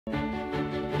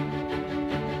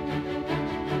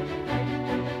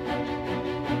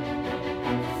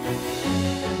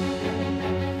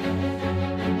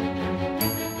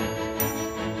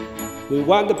We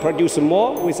want to produce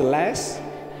more with less,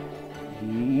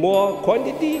 more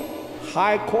quantity,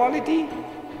 high quality,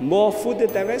 more food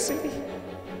diversity.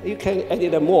 You can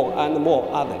edit more and more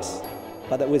others,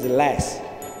 but with less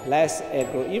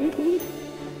agro input,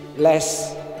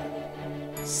 less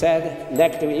sad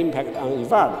negative impact on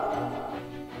environment.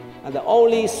 And the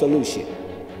only solution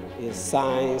is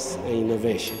science and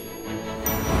innovation.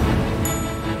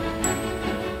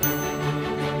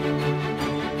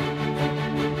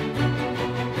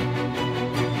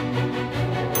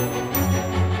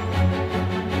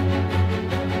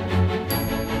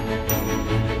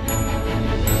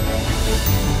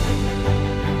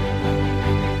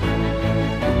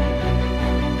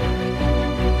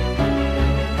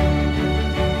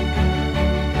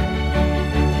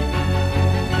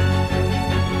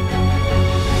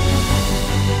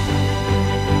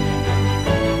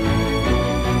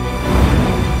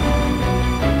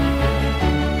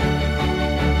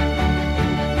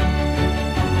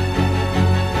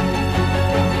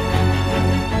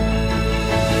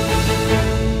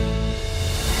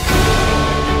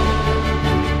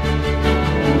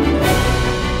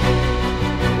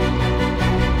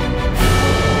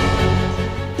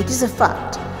 It is a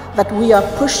fact that we are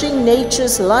pushing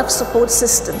nature's life support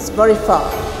systems very far,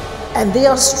 and they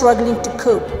are struggling to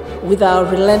cope with our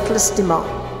relentless demand.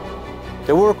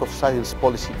 The work of science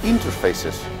policy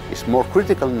interfaces is more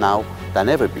critical now than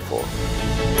ever before.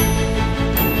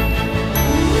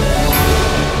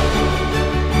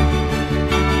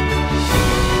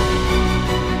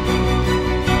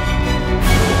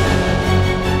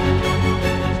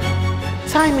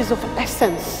 Time is of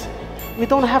essence. We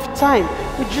don't have time.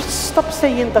 We just stop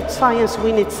saying that science,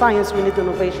 we need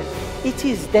innovation. It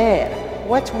is there.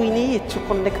 What we need to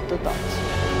connect the dots.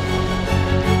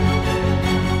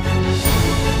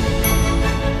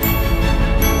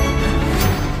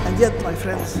 And yet, my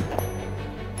friends,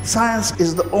 science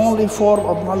is the only form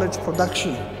of knowledge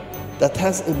production that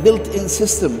has a built-in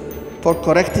system for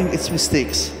correcting its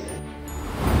mistakes.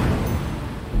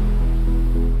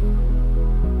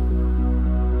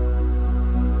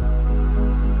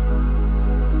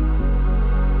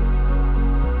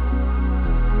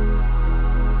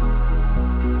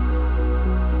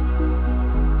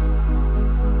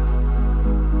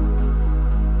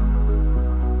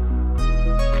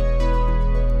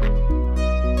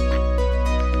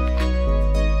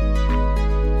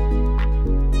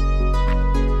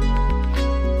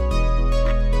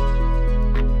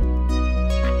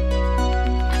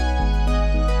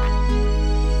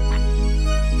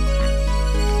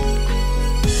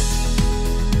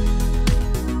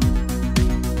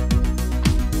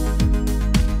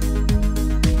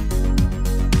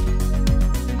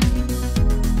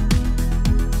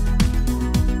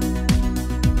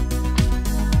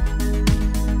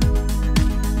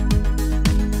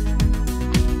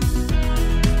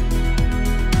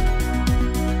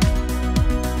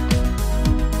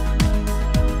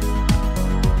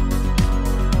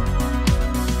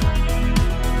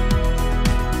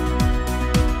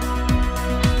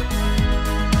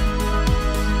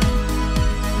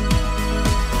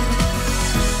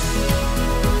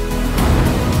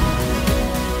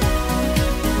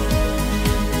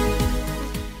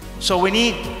 So we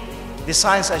need the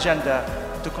science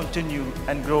agenda to continue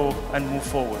and grow and move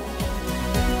forward.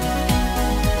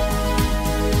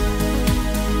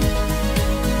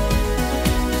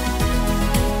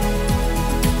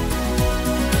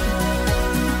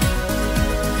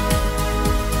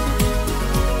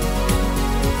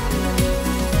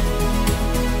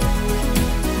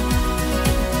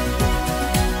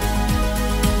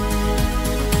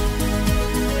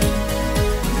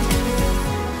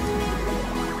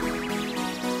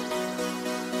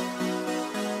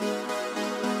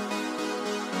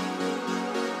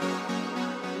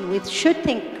 We should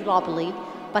think globally,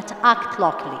 but act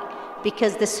locally,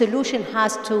 because the solution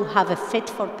has to have a fit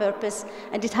for purpose,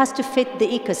 and it has to fit the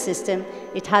ecosystem,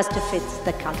 it has to fit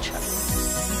the culture.